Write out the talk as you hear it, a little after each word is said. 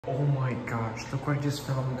Oh my gosh, look what I just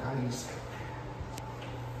found, guys.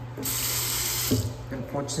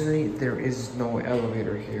 Unfortunately, there is no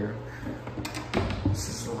elevator here. This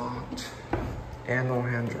is locked. And no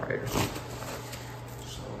hand dryer. So,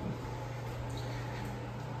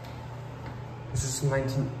 this is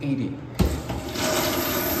 1980.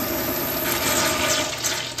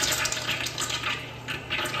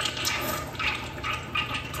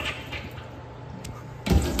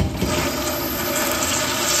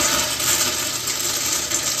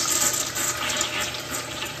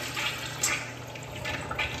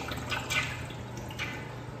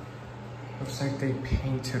 Looks like they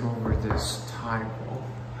painted over this tile,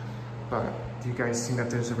 but do you guys think that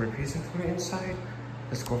there's a replacement for it inside?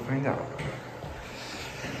 Let's go find out.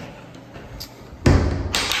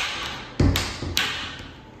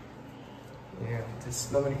 Yeah,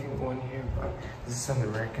 nobody can go in here, but this is an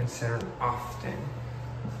American Standard Afton.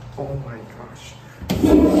 Oh my gosh.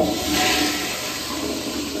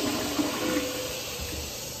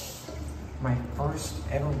 My first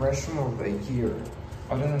ever restroom of the year,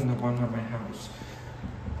 other than the one at my house.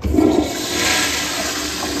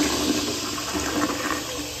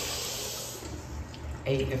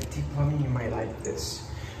 Hey, if deep plumbing, you might like this.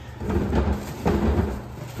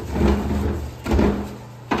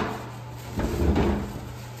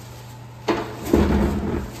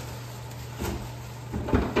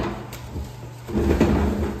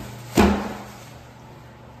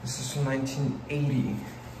 This is from 1980.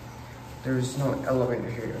 There is no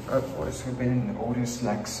elevator here. Otherwise, we've been in the OTIS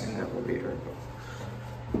Lexan elevator.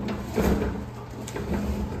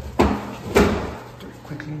 Do it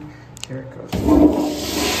quickly. Here it goes.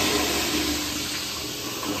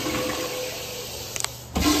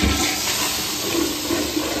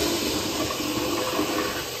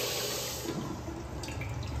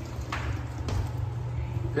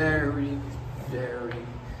 Very, very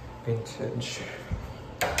vintage.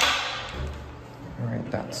 All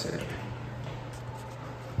right, that's it.